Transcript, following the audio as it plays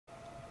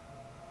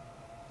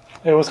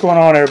Hey, what's going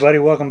on, everybody?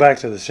 Welcome back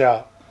to the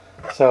shop.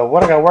 So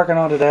what I got working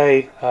on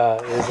today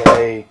is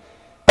a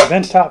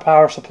benchtop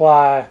power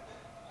supply,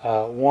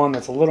 one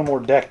that's a little more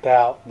decked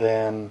out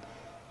than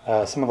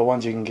some of the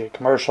ones you can get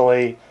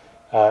commercially,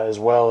 as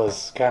well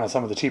as kind of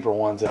some of the cheaper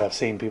ones that I've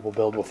seen people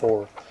build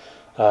before.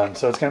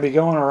 So it's going to be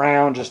going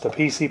around just a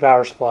PC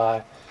power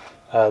supply.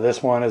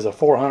 This one is a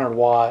 400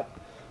 watt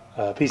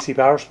PC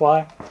power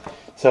supply.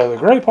 So the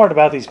great part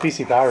about these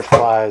PC power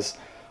supplies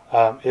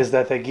is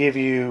that they give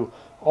you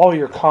all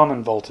your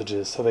common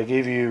voltages. So they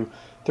give you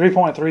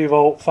 3.3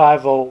 volt,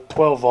 5 volt,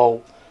 12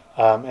 volt,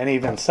 and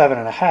even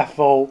 7.5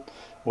 volt,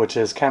 which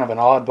is kind of an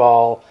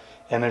oddball.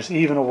 And there's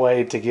even a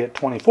way to get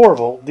 24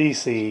 volt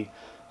DC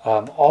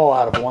all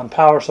out of one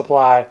power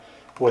supply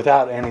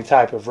without any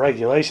type of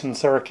regulation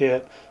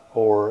circuit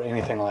or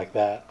anything like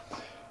that.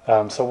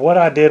 So what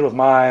I did with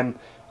mine,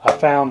 I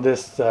found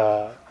this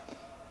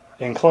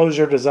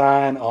Enclosure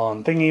Design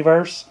on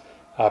Thingiverse.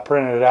 I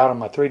printed it out on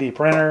my 3D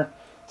printer.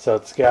 So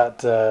it's got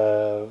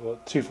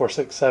 2, 4,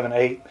 6,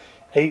 7,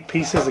 8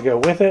 pieces to go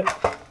with it.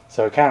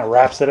 So it kind of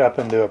wraps it up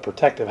into a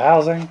protective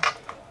housing.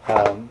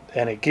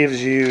 And it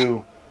gives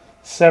you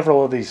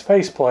several of these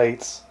face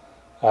plates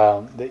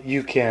that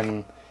you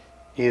can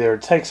either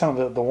take some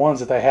of the ones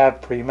that they have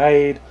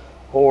pre-made,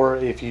 or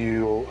if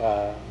you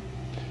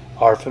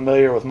are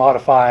familiar with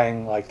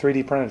modifying like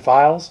 3D printed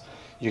files,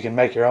 you can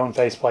make your own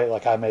faceplate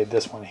like I made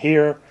this one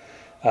here.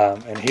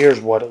 And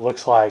here's what it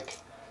looks like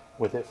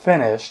with it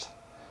finished.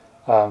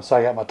 So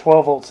I got my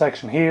 12 volt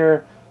section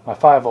here, my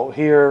 5 volt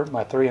here,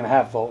 my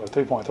 3.5 volt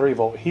or 3.3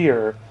 volt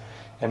here,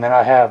 and then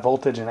I have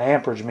voltage and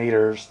amperage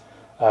meters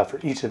for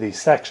each of these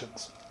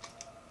sections.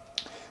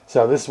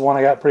 So this is one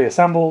I got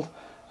pre-assembled.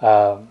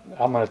 I'm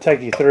going to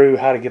take you through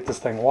how to get this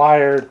thing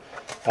wired.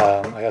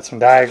 I got some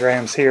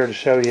diagrams here to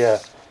show you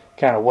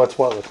kind of what's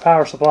what with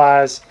power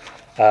supplies.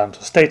 So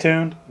stay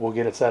tuned. We'll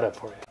get it set up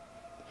for you.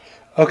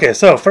 Okay,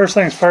 so first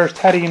things first,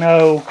 how do you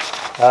know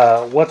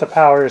what the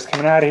power is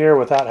coming out of here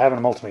without having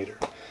a multimeter?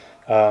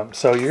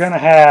 So you're going to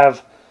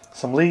have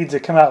some leads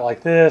that come out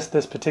like this.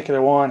 This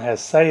particular one has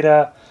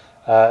SATA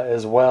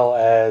as well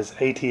as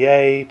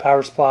ATA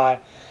power supply,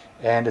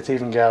 and it's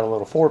even got a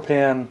little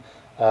 4-pin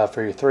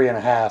for your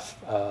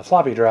 3.5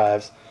 floppy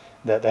drives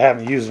that they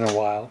haven't used in a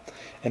while.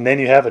 And then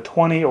you have a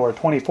 20 or a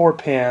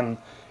 24-pin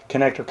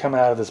connector coming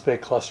out of this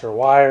big cluster of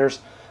wires.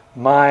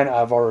 Mine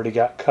I've already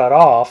got cut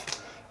off,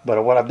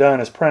 but what I've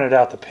done is printed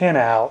out the pin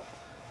out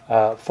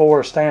for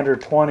a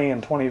standard 20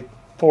 and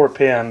 24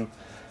 pin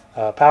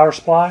power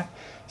supply.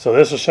 So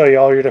this will show you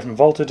all your different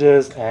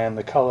voltages and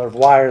the color of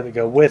wire that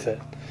go with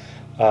it.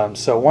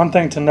 So one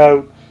thing to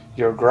note,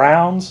 your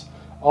grounds,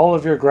 all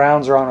of your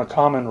grounds are on a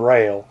common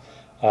rail.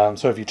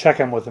 So if you check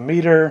them with a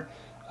meter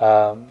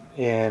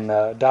in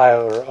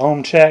diode or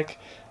ohm check,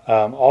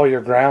 all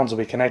your grounds will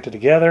be connected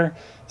together.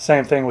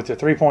 Same thing with your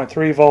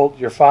 3.3 volt,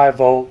 your 5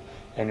 volt,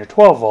 and your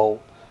 12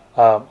 volt.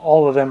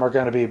 All of them are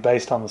going to be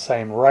based on the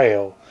same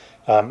rail,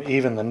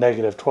 even the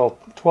negative 12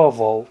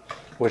 volt,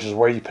 which is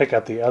where you pick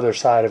up the other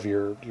side of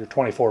your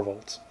 24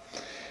 volts.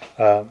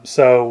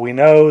 So we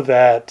know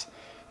that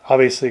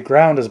obviously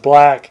ground is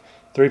black,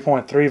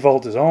 3.3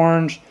 volt is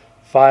orange,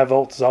 5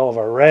 volts is all of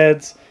our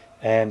reds,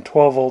 and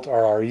 12 volt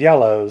are our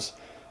yellows.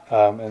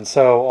 And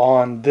so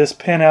on this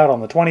pin out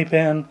on the 20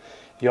 pin,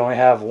 you only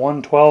have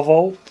one 12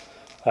 volt.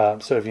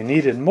 So if you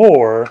needed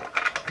more,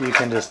 you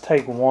can just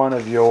take one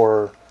of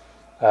your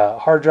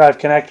hard drive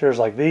connectors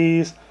like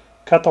these,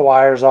 cut the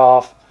wires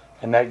off,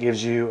 and that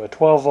gives you a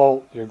 12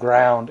 volt, your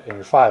ground, and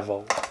your 5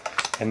 volt.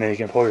 And then you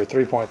can pull your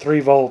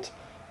 3.3 volt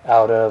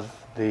out of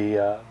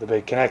the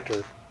big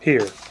connector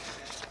here.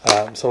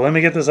 So let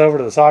me get this over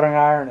to the soldering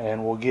iron,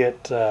 and we'll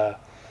get,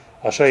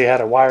 I'll show you how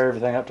to wire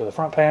everything up to the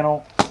front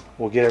panel.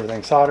 We'll get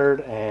everything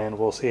soldered, and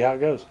we'll see how it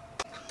goes.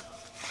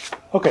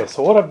 Okay,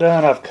 so what I've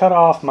done, I've cut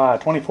off my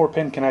 24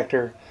 pin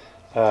connector,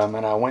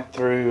 and I went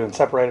through and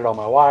separated all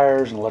my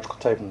wires and electrical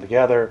taped them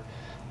together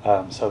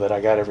so that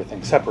I got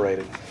everything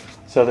separated.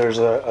 So there's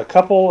a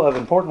couple of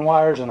important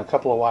wires and a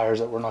couple of wires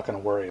that we're not going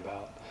to worry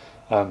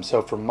about.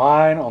 So for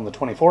mine on the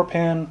 24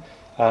 pin,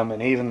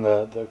 and even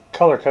the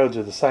color codes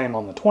are the same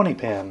on the 20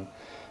 pin,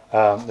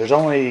 there's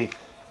only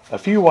a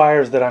few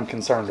wires that I'm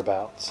concerned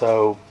about.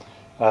 So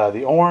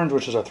the orange,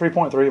 which is our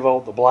 3.3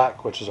 volt, the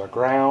black, which is our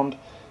ground,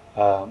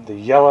 the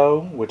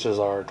yellow, which is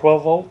our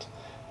 12 volt,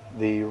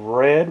 the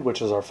red,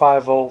 which is our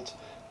 5 volt,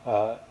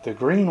 the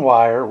green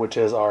wire, which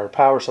is our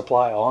power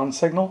supply on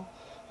signal,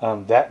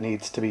 that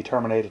needs to be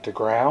terminated to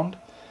ground.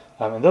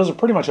 And those are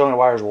pretty much the only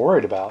wires we're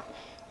worried about.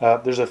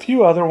 There's a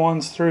few other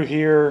ones through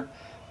here,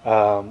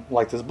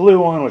 like this blue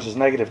one, which is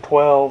negative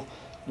 12,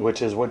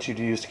 which is what you'd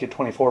use to get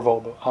 24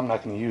 volt, but I'm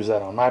not going to use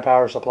that on my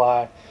power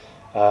supply.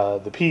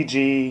 The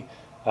PG,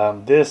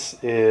 this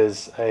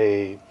is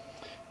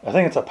I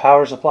think it's a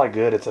power supply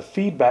good. It's a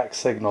feedback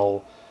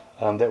signal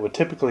that would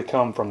typically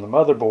come from the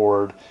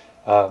motherboard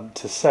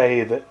to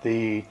say that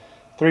the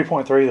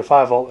 3.3, the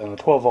 5 volt, and the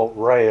 12 volt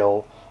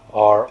rail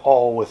are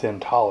all within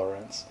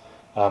tolerance.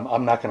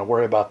 I'm not going to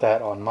worry about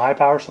that on my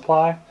power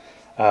supply.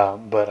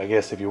 but I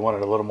guess if you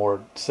wanted a little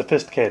more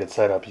sophisticated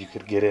setup, you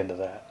could get into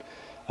that.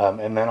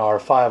 And then our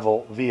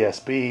 5-volt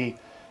VSB,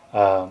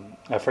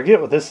 I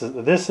forget what this is.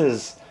 This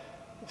is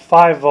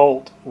 5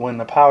 volt when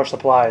the power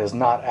supply is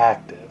not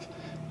active.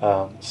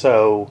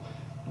 So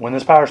when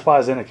this power supply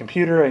is in a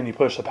computer and you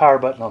push the power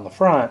button on the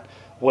front,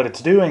 what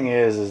it's doing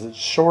is it's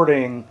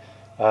shorting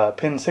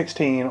pin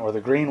 16 or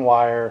the green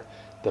wire,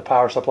 the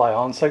power supply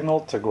on signal,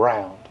 to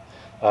ground.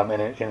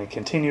 And it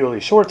continually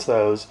shorts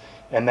those,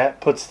 and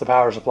that puts the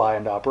power supply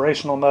into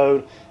operational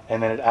mode,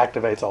 and then it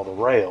activates all the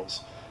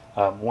rails.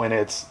 When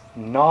it's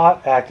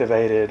not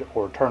activated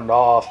or turned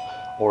off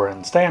or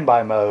in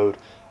standby mode,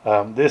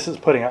 this is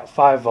putting out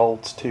 5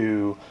 volts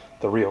to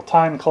the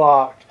real-time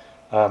clock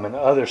and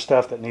other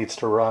stuff that needs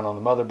to run on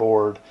the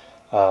motherboard,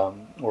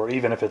 or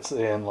even if it's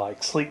in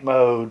like sleep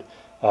mode,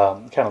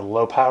 kind of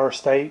low power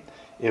state,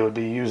 it would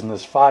be using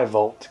this 5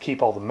 volt to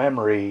keep all the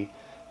memory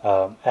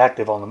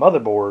active on the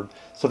motherboard,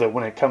 so that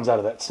when it comes out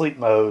of that sleep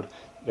mode,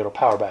 it'll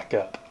power back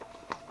up.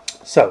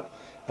 So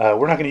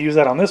we're not going to use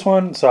that on this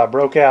one, so I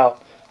broke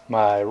out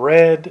my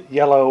red,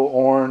 yellow,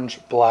 orange,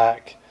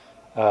 black,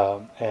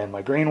 and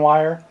my green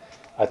wire.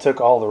 I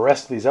took all the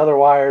rest of these other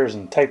wires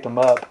and taped them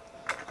up,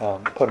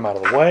 put them out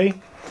of the way.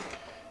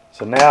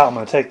 So now I'm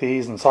going to take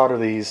these and solder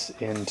these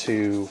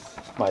into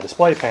my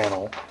display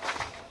panel.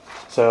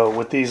 So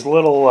with these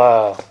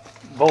little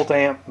volt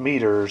amp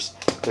meters,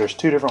 there's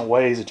 2 different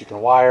ways that you can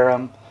wire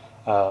them.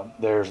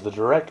 There's the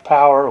direct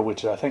power,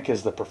 which I think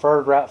is the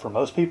preferred route for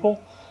most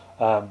people,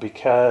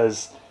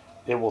 because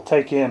it will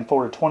take in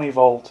 420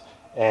 volt,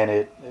 and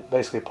it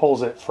basically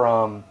pulls it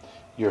from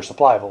your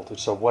supply voltage.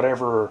 So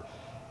whatever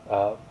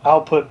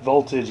output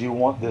voltage you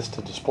want this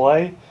to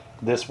display,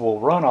 this will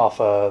run off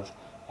of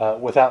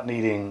without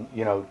needing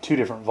 2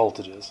 different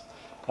voltages.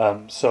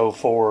 So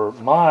for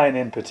mine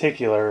in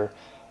particular,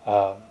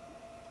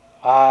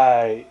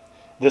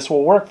 this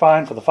will work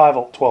fine for the 5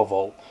 volt, 12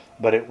 volt,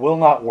 but it will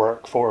not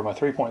work for my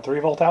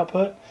 3.3 volt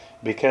output,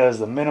 because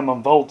the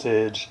minimum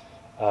voltage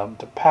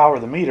to power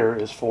the meter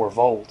is 4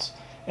 volts.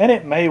 And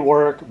it may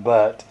work,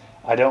 but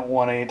I don't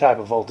want any type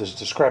of voltage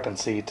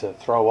discrepancy to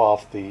throw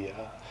off the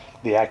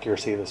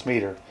accuracy of this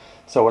meter.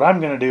 So what I'm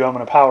going to do, I'm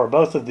going to power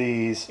both of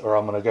these, or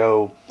I'm going to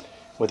go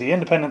with the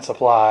independent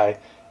supply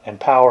and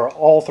power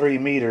all 3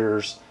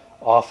 meters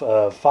off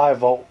of 5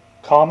 volt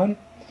common,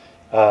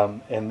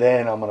 and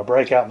then I'm going to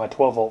break out my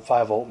 12 volt,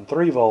 5 volt, and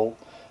 3 volt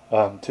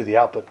to the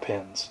output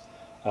pins.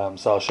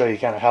 So I'll show you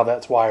kind of how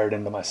that's wired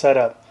into my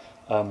setup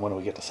when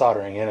we get to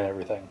soldering in and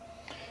everything.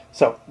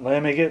 So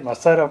let me get my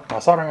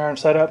soldering iron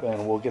set up,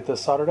 and we'll get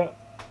this soldered up.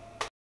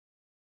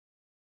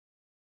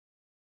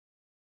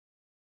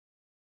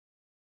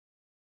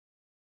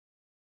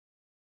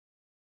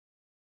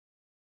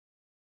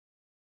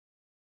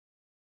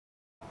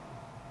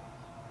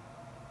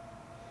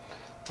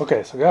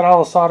 Okay, so got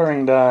all the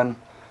soldering done.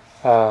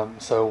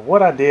 So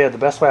what I did, the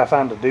best way I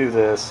found to do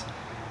this,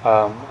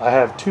 I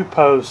have 2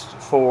 posts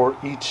for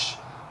each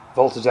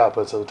voltage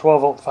output. So the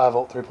 12 volt, 5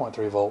 volt,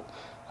 3.3 volt.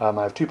 I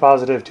have 2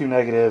 positive, 2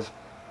 negative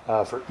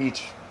for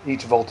each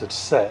voltage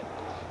set.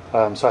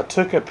 So I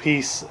took a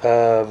piece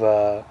of,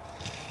 I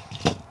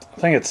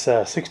think it's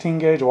 16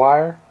 gauge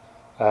wire,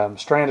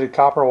 stranded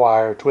copper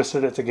wire,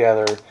 twisted it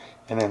together,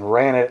 and then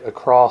ran it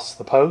across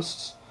the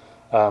posts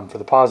for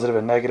the positive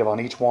and negative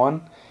on each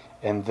one.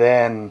 And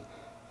then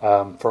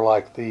for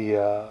like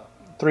the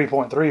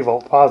 3.3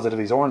 volt positive,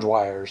 these orange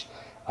wires,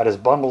 I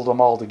just bundled them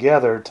all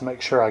together to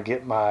make sure I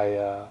get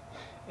my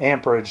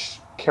amperage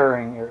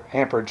carrying or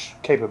amperage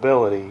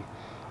capability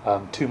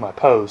to my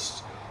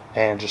posts,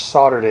 and just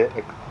soldered it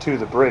to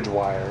the bridge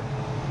wire.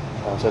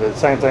 So I did the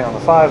same thing on the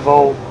 5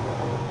 volt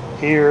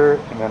here,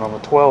 and then on the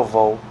 12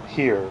 volt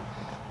here.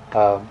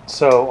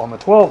 So on the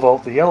 12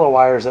 volt, the yellow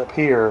wires up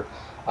here,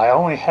 I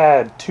only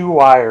had 2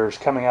 wires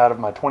coming out of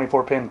my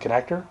 24 pin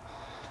connector.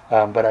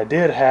 But I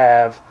did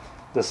have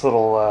this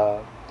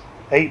little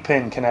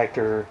 8-pin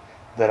connector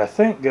that I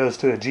think goes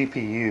to a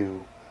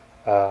GPU,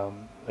 a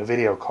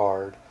video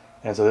card,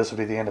 and so this would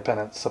be the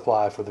independent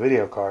supply for the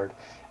video card.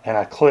 And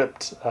I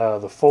clipped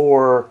the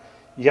 4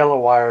 yellow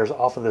wires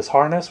off of this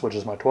harness, which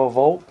is my 12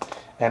 volt,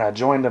 and I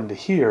joined them to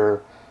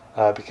here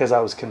because I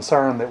was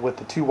concerned that with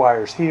the 2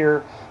 wires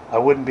here, I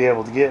wouldn't be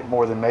able to get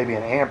more than maybe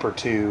an amp or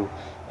 2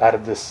 out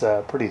of this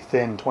pretty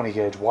thin 20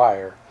 gauge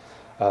wire.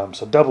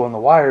 So doubling the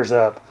wires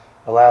up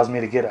allows me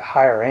to get a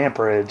higher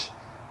amperage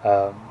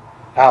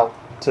out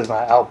to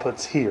my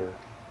outputs here.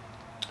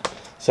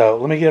 So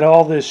let me get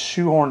all this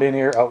shoehorned in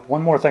here. Oh,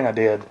 one more thing I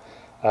did.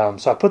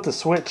 So I put the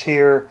switch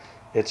here.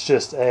 It's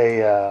just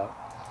a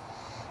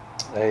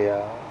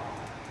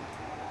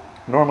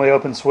normally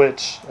open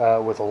switch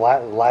with a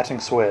latching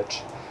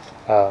switch.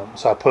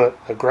 So I put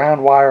a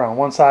ground wire on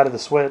one side of the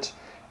switch,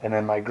 and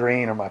then my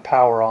green or my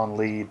power on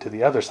lead to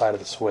the other side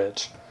of the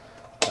switch,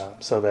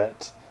 so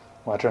that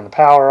when I turn the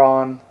power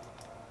on,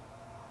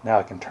 now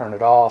I can turn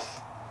it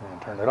off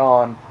and turn it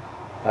on.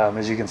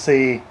 As you can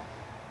see,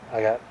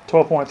 I got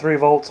 12.3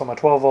 volts on my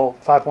 12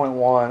 volt,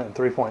 5.1, and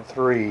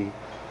 3.3.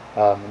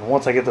 And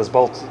once I get those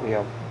bolts,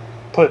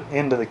 put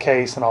into the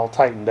case and all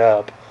tightened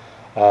up,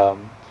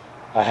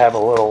 I have a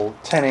little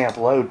 10 amp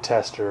load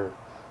tester.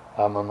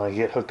 I'm going to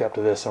get hooked up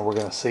to this, and we're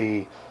going to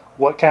see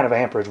what kind of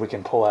amperage we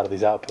can pull out of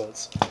these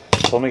outputs.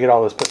 So let me get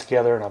all this put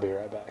together, and I'll be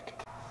right back.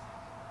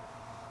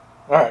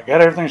 Alright,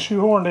 got everything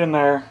shoehorned in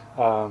there.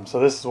 So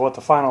this is what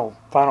the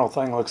final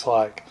thing looks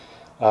like.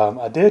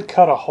 I did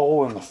cut a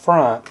hole in the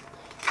front,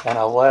 and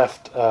I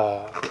left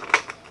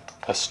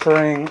a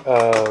string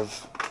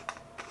of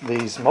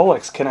these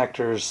Molex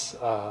connectors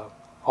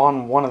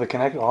on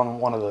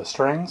one of the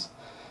strings.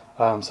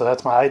 So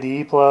that's my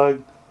IDE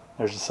plug.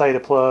 There's a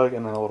SATA plug,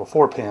 and then a little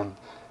 4-pin.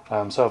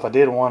 So if I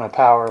did want to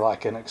power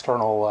like an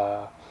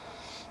external,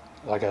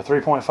 like a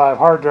 3.5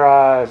 hard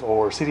drive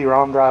or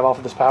CD-ROM drive off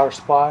of this power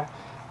supply,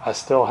 I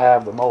still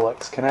have the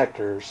Molex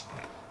connectors.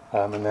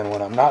 And then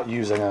when I'm not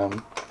using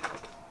them,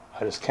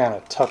 I just kind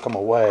of tuck them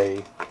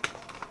away.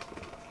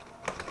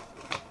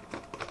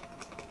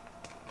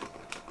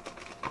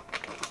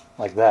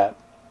 Like that.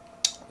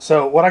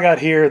 So what I got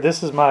here,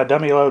 this is my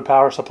dummy load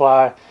power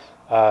supply.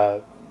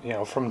 You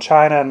know, from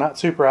China, not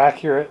super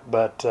accurate,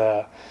 but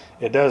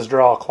it does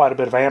draw quite a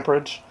bit of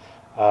amperage.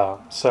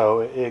 So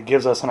it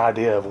gives us an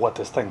idea of what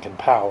this thing can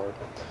power.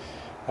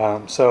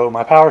 So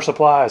my power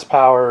supply is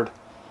powered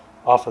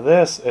off of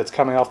this. It's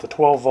coming off the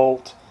 12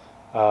 volt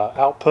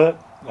output,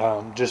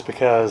 just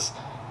because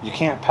you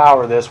can't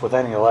power this with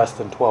any less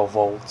than 12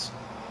 volts.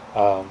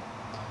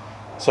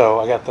 So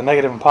I got the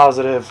negative and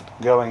positive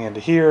going into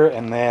here,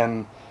 and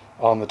then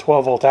on the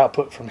 12 volt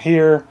output from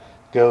here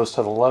goes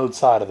to the load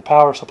side of the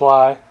power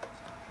supply.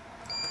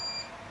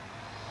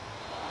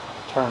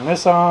 Turn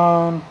this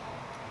on,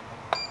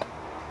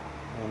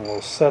 and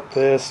we'll set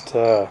this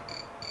to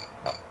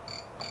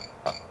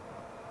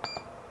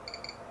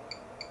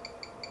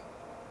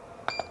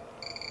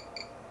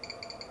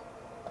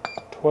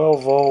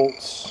 12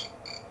 volts.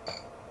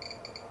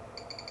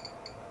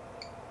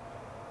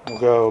 We'll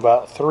go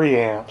about 3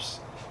 amps.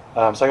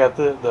 So I got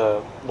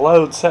the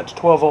load set to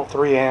 12 volt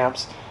 3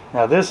 amps.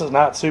 Now this is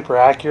not super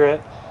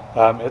accurate.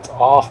 It's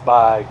off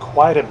by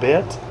quite a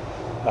bit.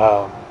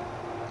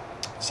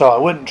 So I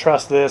wouldn't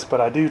trust this,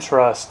 but I do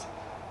trust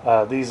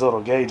these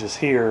little gauges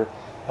here.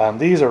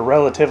 These are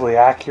relatively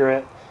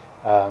accurate,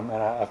 and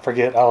I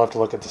forget, I'll have to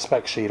look at the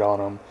spec sheet on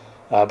them.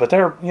 But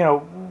they're, you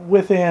know,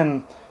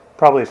 within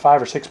probably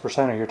 5 or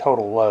 6% of your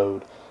total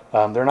load.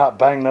 They're not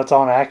bang nuts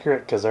on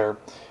accurate because they're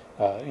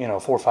you know,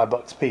 $4 or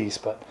 $5 a piece,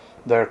 but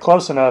they're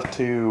close enough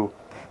to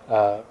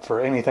for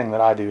anything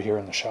that I do here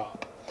in the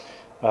shop.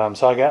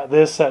 So I got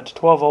this set to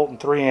 12 volt and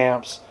 3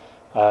 amps.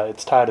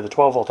 It's tied to the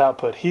 12 volt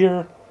output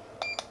here.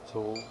 So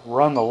we'll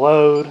run the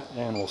load,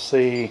 and we'll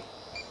see.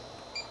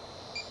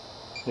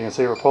 You can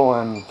see we're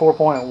pulling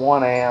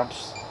 4.1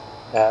 amps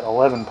at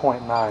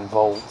 11.9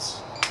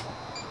 volts.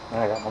 And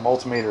I got my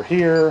multimeter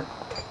here.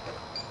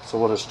 So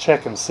we'll just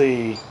check and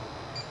see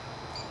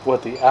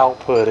what the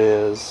output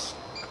is.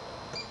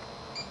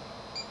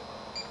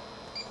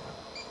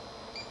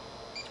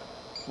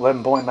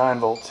 11.9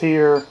 volts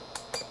here,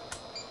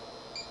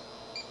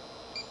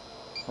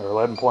 or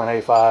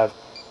 11.85.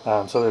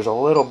 So there's a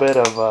little bit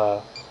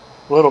of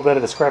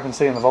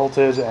discrepancy in the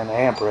voltage and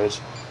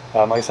amperage.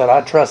 Like I said,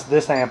 I trust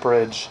this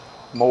amperage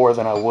more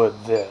than I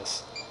would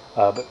this,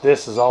 but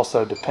this is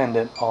also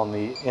dependent on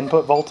the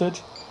input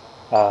voltage.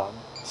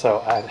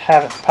 So I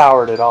haven't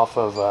powered it off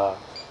of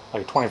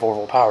like a 24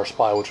 volt power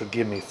supply, which would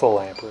give me full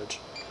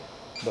amperage.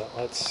 But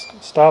let's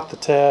stop the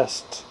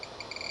test.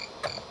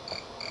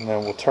 And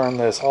then we'll turn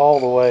this all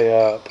the way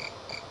up.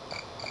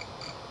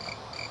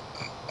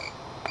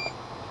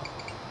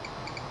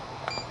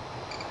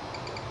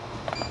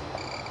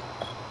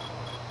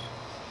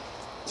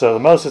 So the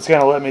most it's going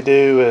to let me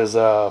do is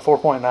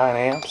 4.9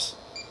 amps.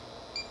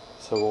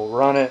 So we'll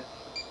run it.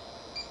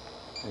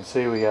 You can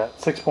see we got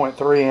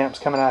 6.3 amps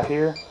coming out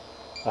here.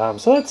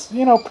 So that's,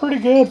 you know, pretty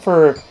good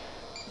for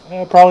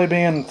probably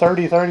being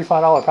 $30,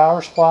 $35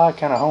 power supply,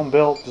 kind of home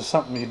built, just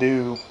something you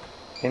do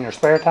in your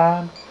spare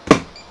time.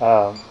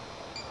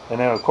 And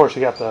then of course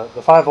you got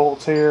the 5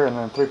 volts here, and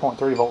then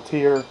 3.3 volts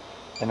here,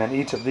 and then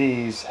each of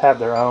these have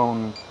their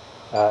own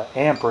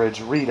amperage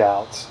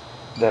readouts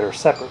that are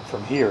separate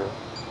from here.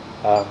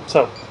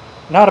 So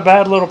not a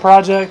bad little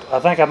project. I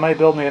think I may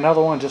build me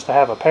another one just to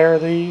have a pair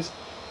of these.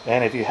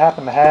 And if you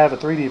happen to have a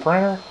 3D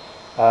printer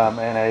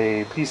and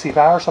a PC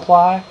power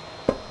supply,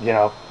 you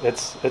know,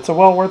 it's a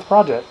well worth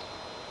project.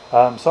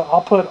 So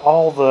I'll put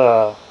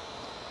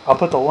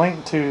the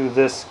link to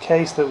this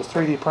case that was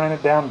 3D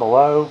printed down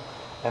below,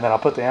 and then I'll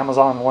put the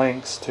Amazon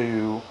links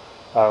to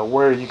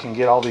where you can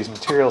get all these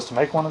materials to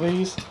make one of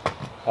these.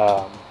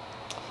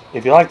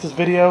 If you like this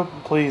video,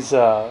 please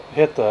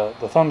hit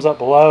the thumbs up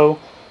below,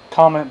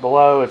 comment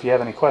below if you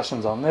have any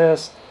questions on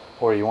this,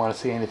 or you want to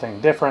see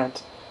anything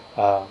different.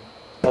 Other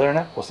than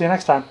that, we'll see you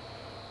next time.